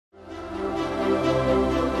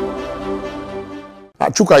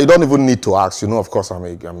Chuka, you don't even need to ask. You know, of course, I'm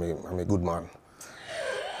a good man.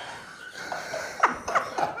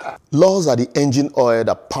 Laws are the engine oil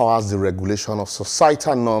that powers the regulation of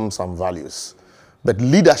societal norms and values. But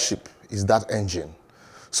leadership is that engine.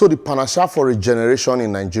 So the panacea for regeneration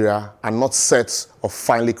in Nigeria are not sets of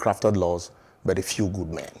finely crafted laws, but a few good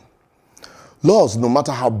men. Laws, no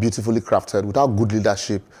matter how beautifully crafted, without good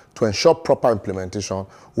leadership to ensure proper implementation,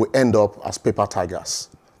 will end up as paper tigers.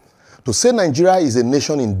 To say Nigeria is a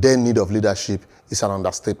nation in dire need of leadership is an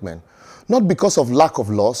understatement. Not because of lack of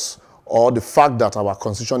laws or the fact that our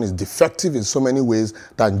constitution is defective in so many ways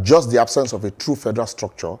than just the absence of a true federal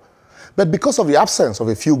structure, but because of the absence of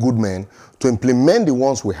a few good men to implement the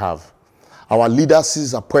ones we have. Our leaders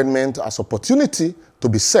sees appointment as opportunity to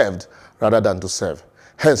be served rather than to serve.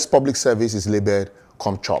 Hence, public service is labeled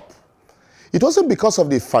 "come chop." It wasn't because of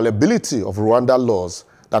the fallibility of Rwanda laws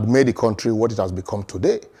that made the country what it has become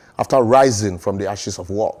today, after rising from the ashes of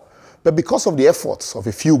war, but because of the efforts of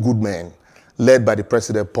a few good men led by the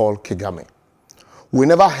President Paul Kagame. We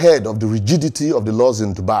never heard of the rigidity of the laws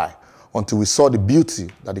in Dubai until we saw the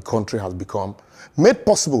beauty that the country has become, made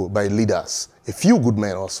possible by leaders, a few good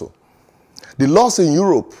men also. The laws in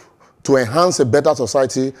Europe to enhance a better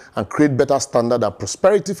society and create better standard and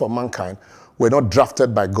prosperity for mankind were not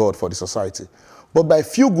drafted by God for the society, but by a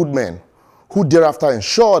few good men who thereafter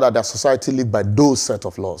ensured that their society lived by those set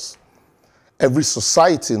of laws. Every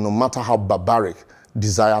society, no matter how barbaric,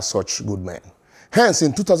 desires such good men. Hence,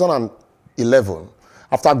 in 2011,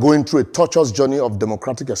 after going through a tortuous journey of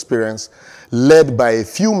democratic experience led by a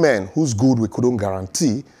few men whose good we couldn't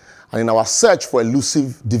guarantee, and in our search for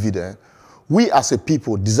elusive dividend, we as a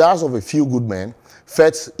people, desirous of a few good men,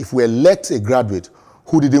 felt if we elect a graduate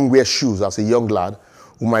who didn't wear shoes as a young lad,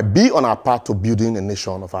 we might be on our path to building a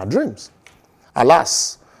nation of our dreams.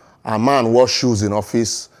 Alas, our man wore shoes in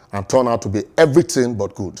office and turned out to be everything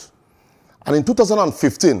but good. And in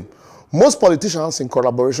 2015, most politicians in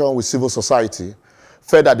collaboration with civil society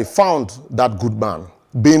felt that they found that good man.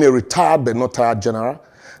 Being a retired but not tired general,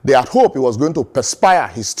 they had hoped he was going to perspire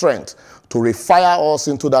his strength to refire us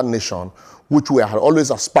into that nation which we had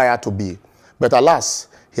always aspired to be. But alas,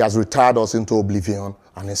 he has retired us into oblivion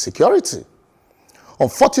and insecurity.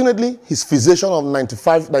 Unfortunately, his fixation of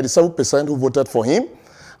 97% who voted for him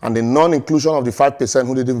and the non-inclusion of the 5%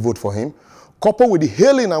 who didn't vote for him, coupled with the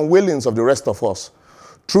hailing and wailings of the rest of us,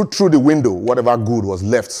 threw through the window whatever good was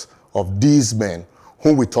left of these men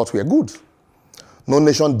whom we thought were good. No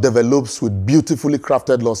nation develops with beautifully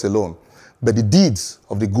crafted laws alone, but the deeds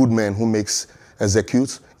of the good men who makes,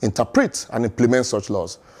 execute, interpret, and implement such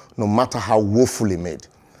laws, no matter how woefully made.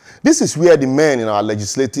 This is where the men in our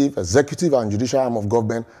legislative, executive, and judicial arm of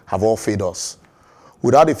government have all failed us.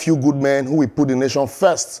 Without a few good men who will put the nation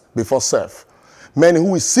first before self, men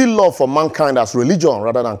who will see love for mankind as religion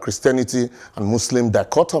rather than Christianity and Muslim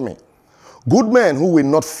dichotomy, good men who will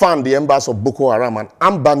not fan the embers of Boko Haram and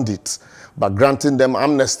armed bandits by granting them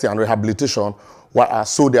amnesty and rehabilitation while our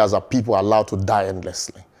soldiers are people allowed to die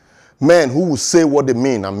endlessly. Men who will say what they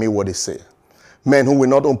mean and mean what they say. Men who will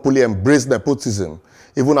not openly embrace nepotism,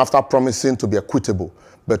 even after promising to be equitable,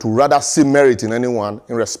 but will rather see merit in anyone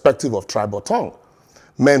irrespective of tribe or tongue.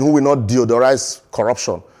 Men who will not deodorize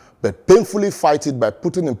corruption, but painfully fight it by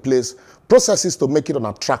putting in place processes to make it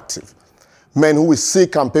unattractive. Men who will see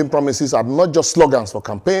campaign promises as not just slogans for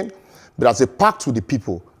campaign, but as a pact with the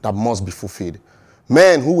people that must be fulfilled.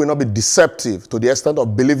 Men who will not be deceptive to the extent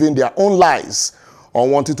of believing their own lies or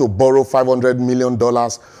wanting to borrow $500 million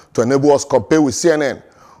to enable us compete with CNN,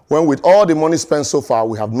 when with all the money spent so far,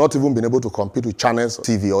 we have not even been able to compete with channels,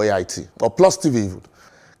 TV or AIT, or Plus TV even.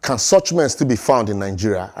 Can such men still be found in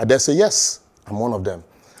Nigeria? I dare say yes, I'm one of them.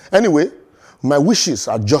 Anyway, my wishes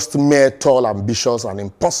are just mere tall, ambitious, and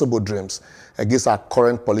impossible dreams against our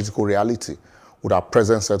current political reality with our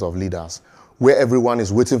present set of leaders, where everyone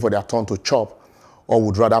is waiting for their turn to chop or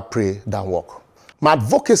would rather pray than walk. My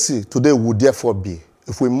advocacy today would therefore be,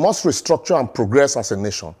 if we must restructure and progress as a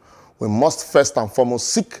nation, we must first and foremost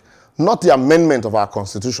seek not the amendment of our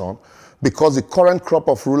constitution, because the current crop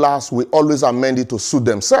of rulers will always amend it to suit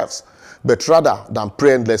themselves, but rather than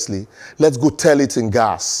pray endlessly, let's go tell it in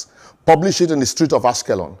gas, publish it in the street of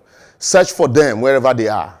Ashkelon, search for them wherever they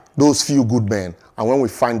are, those few good men, and when we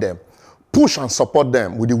find them, push and support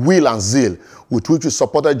them with the will and zeal with which we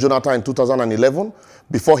supported Jonathan in 2011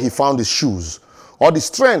 before he found his shoes, or the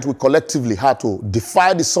strength we collectively had to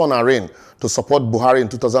defy the sun and rain to support Buhari in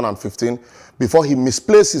 2015 before he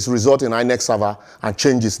misplaced his result in INEC server and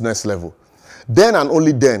changed his next level. Then and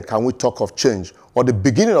only then can we talk of change or the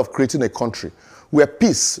beginning of creating a country where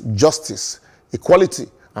peace, justice, equality,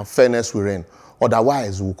 and fairness will reign.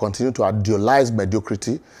 Otherwise, we will continue to idealize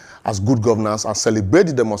mediocrity as good governance and celebrate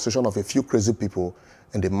the demonstration of a few crazy people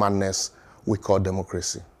in the madness we call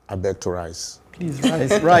democracy. I beg to rise. Please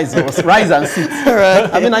rise and sit. Right.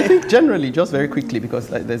 I mean, I think generally, just very quickly, because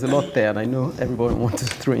there's a lot there, and I know everybody wants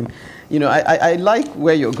to throw in. You know, I like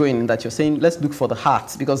where you're going, that you're saying, let's look for the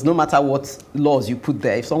heart, because no matter what laws you put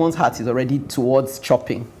there, if someone's heart is already towards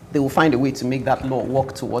chopping, they will find a way to make that law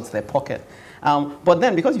work towards their pocket. But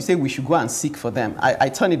then, because you say we should go and seek for them, I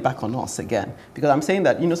turn it back on us again. Because I'm saying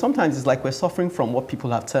that, you know, sometimes it's like we're suffering from what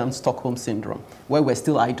people have termed Stockholm Syndrome, where we're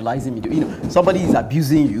still idolizing you. You know, somebody is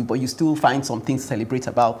abusing you, but you still find some things to celebrate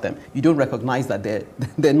about them. You don't recognize that they're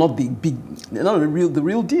not they're not the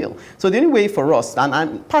real deal. So the only way for us,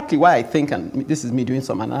 and partly why I think, and this is me doing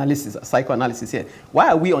some analysis, psychoanalysis here, why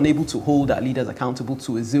are we unable to hold our leaders accountable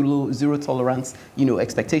to a zero tolerance, you know,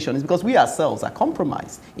 expectation, is because we ourselves are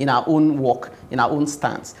compromised in our own walk, in our own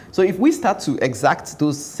stance. So if we start to exact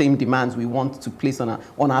those same demands we want to place on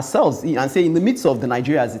ourselves, and say, in the midst of the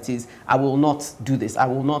Nigeria as it is, I will not do this, I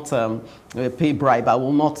will not pay bribe, I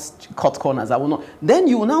will not cut corners, I will not, then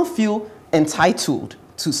you will now feel entitled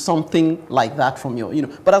to something like that from your, you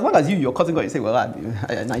know. But as long as you're cutting corners, you say, well,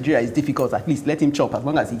 Nigeria is difficult, at least let him chop as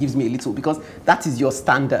long as he gives me a little, because that is your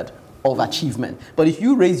standard of achievement. But if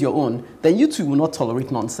you raise your own, then you too will not tolerate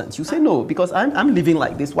nonsense. You say, no, because I'm living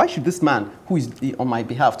like this. Why should this man who is on my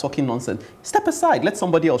behalf talking nonsense step aside, let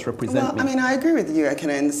somebody else represent me? I mean, I agree with you,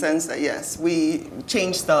 Ekene, in the sense that, yes,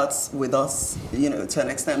 change starts with us, you know, to an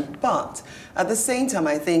extent. But at the same time,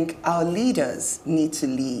 I think our leaders need to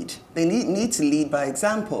lead. They need to lead by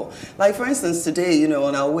example. Like, for instance, today, you know,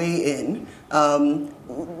 on our way in,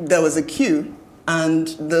 there was a queue, and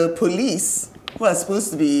the police, who are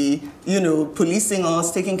supposed to be, you know, policing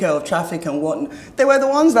us, taking care of traffic and whatnot, they were the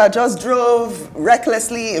ones that just drove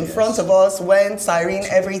recklessly in front of us, went, siren,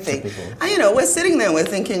 everything. And, you know, we're sitting there and we're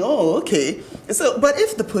thinking, oh, okay. So, but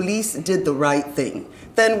if the police did the right thing,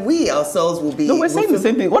 then we ourselves will be... No, we're saying the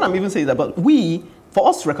same thing. What I'm even saying is that, for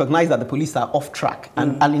us to recognize that the police are off track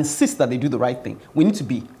and insist that they do the right thing, we need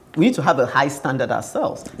to have a high standard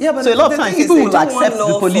ourselves. Yeah, but so a lot of times people will accept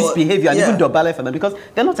the police behavior and even dobale for them because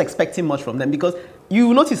they're not expecting much from them, because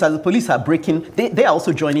you notice as the police are breaking, they are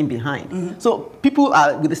also joining behind. So people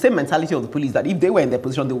are with the same mentality of the police, that if they were in their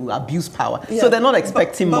position, they will abuse power. So they're not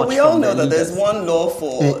expecting much from them. But we all know that there's one law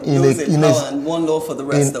for those in power and one law for the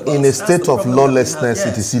rest of us. In a state of lawlessness,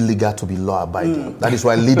 it is illegal to be law-abiding. That is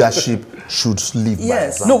why leadership should live by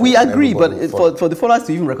example. No, we agree, but for the followers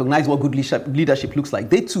to even recognize what good leadership looks like,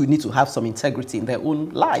 they too need to have some integrity in their own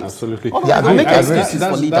lives. Absolutely. Yeah, I make excuses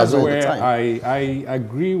for leaders all the time. I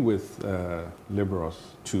agree with Liborous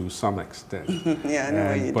to some extent. Yeah, I know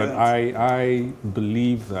what you but I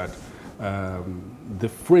believe that the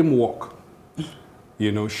framework,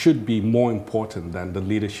 you know, should be more important than the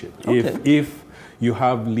leadership. Okay. If you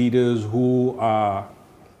have leaders who are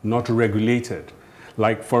not regulated,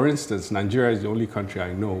 like, for instance, Nigeria is the only country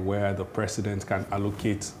I know where the president can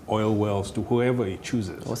allocate oil wells to whoever he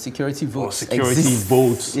chooses. Or security votes. Or security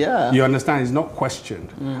votes. Yeah. You understand? It's not questioned.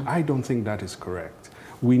 I don't think that is correct.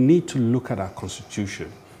 We need to look at our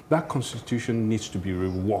constitution. That constitution needs to be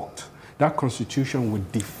reworked. That constitution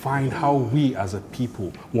would define how we as a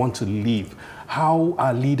people want to live, how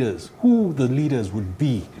our leaders, who the leaders would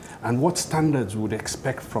be, and what standards we would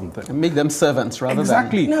expect from them. And make them servants rather than...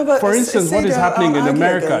 Exactly. No, for instance, what is happening in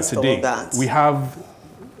America today? We have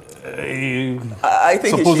I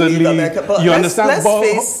think supposedly, it should leave America, but you understand?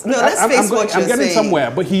 Let's face what you're I'm getting saying.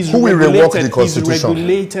 somewhere, but he's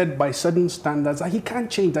regulated by certain standards that he can't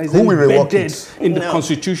change. That is embedded in the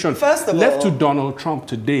Constitution. First of Left all, to Donald Trump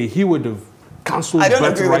today, he would have cancelled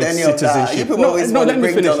birthright citizenship. No, let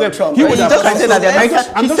me finish. He would have said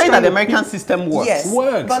that the American system works. Yes,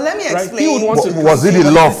 but let me explain. Was it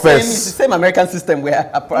the law first? It's the same American system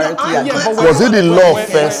where apparently... Was it the law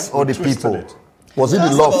first or the people? Was it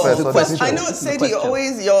the law first? I know, Sadie,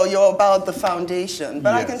 you're about the foundation,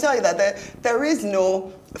 but I can tell you that there is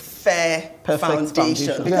no fair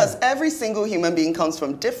foundation because every single human being comes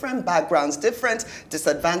from different backgrounds, different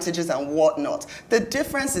disadvantages and whatnot. The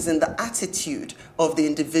difference is in the attitude of the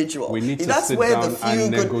individual. We need to sit down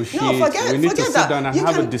and negotiate. No, forget we need to sit that. down and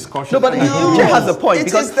have a discussion. No, but he has a point,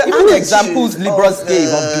 because even the examples Liborous gave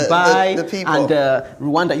of Dubai and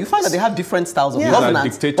Rwanda, you find that they have different styles of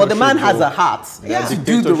governance, but the man has a heart to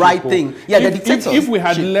do the right thing. Yeah, the dictator. If we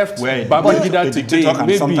had left Babangida today,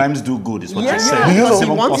 maybe sometimes do good is what you're saying. Do you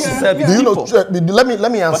know?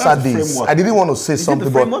 Let me answer this. I didn't want to say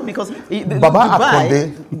something, but because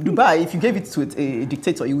Dubai, if you gave it to a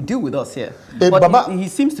dictator, he would deal with us here. But he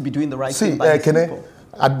seems to be doing the right thing by his people.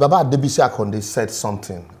 Baba Adebisi Akonde said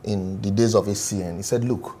something in the days of ACN. He said,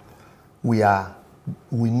 look, we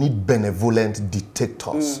need benevolent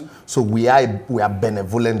dictators. So we are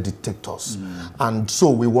benevolent dictators. And so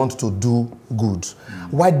we want to do good.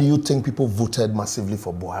 Why do you think people voted massively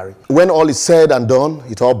for Buhari? When all is said and done,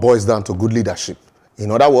 it all boils down to good leadership.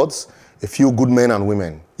 In other words, a few good men and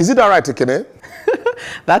women. Is it all right, Ekene?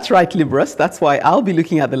 That's right, Liborous. That's why I'll be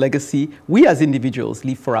looking at the legacy we as individuals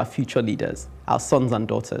leave for our future leaders, our sons and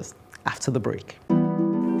daughters, after the break.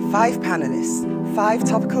 5 panelists, 5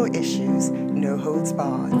 topical issues, no holds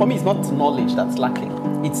barred. For me, it's not knowledge that's lacking.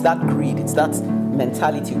 It's that greed. It's that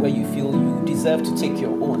mentality where you feel you deserve to take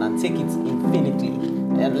your own and take it infinitely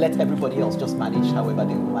and let everybody else just manage however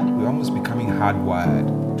they will manage. We're almost becoming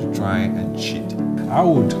hardwired to try and cheat. I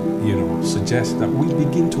would, suggest that we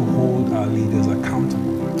begin to hold our leaders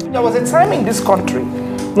accountable. There was a time in this country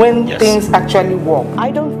when things actually work.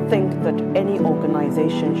 I don't think that any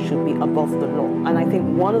organization should be above the law. And I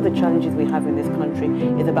think one of the challenges we have in this country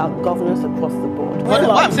is about governance across the board. What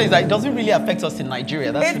I'm saying is that it doesn't really affect us in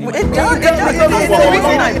Nigeria. That's really It does.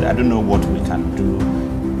 I don't know what we can do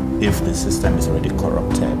if the system is already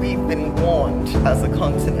corrupted. We've been warned as a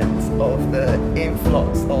continent of the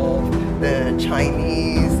influx of the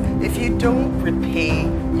Chinese. If you don't repay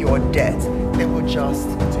your debt, they will just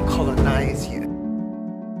colonize you.